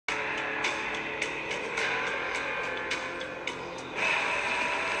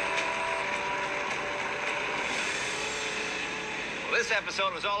This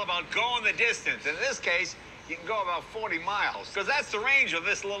episode was all about going the distance. In this case, you can go about 40 miles, because that's the range of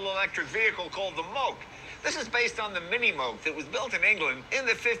this little electric vehicle called the Moke. This is based on the Mini Moke that was built in England in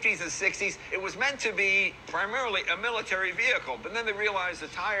the 50s and 60s. It was meant to be primarily a military vehicle, but then they realized the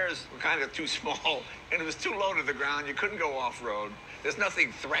tires were kind of too small, and it was too low to the ground. You couldn't go off-road. There's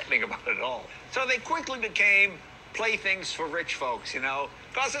nothing threatening about it at all. So they quickly became playthings for rich folks, you know.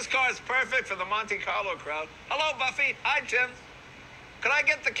 Because this car is perfect for the Monte Carlo crowd. Hello, Buffy. Hi, Tim. Could I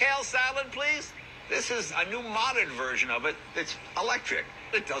get the kale salad, please? This is a new modern version of it. It's electric.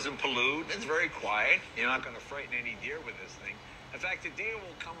 It doesn't pollute. It's very quiet. You're not going to frighten any deer with this thing. In fact, the deer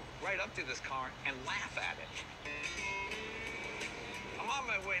will come right up to this car and laugh at it. I'm on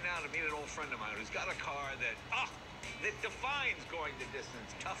my way now to meet an old friend of mine who's got a car that defines going the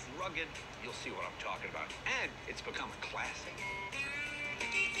distance. Tough, rugged. You'll see what I'm talking about. And it's become a classic.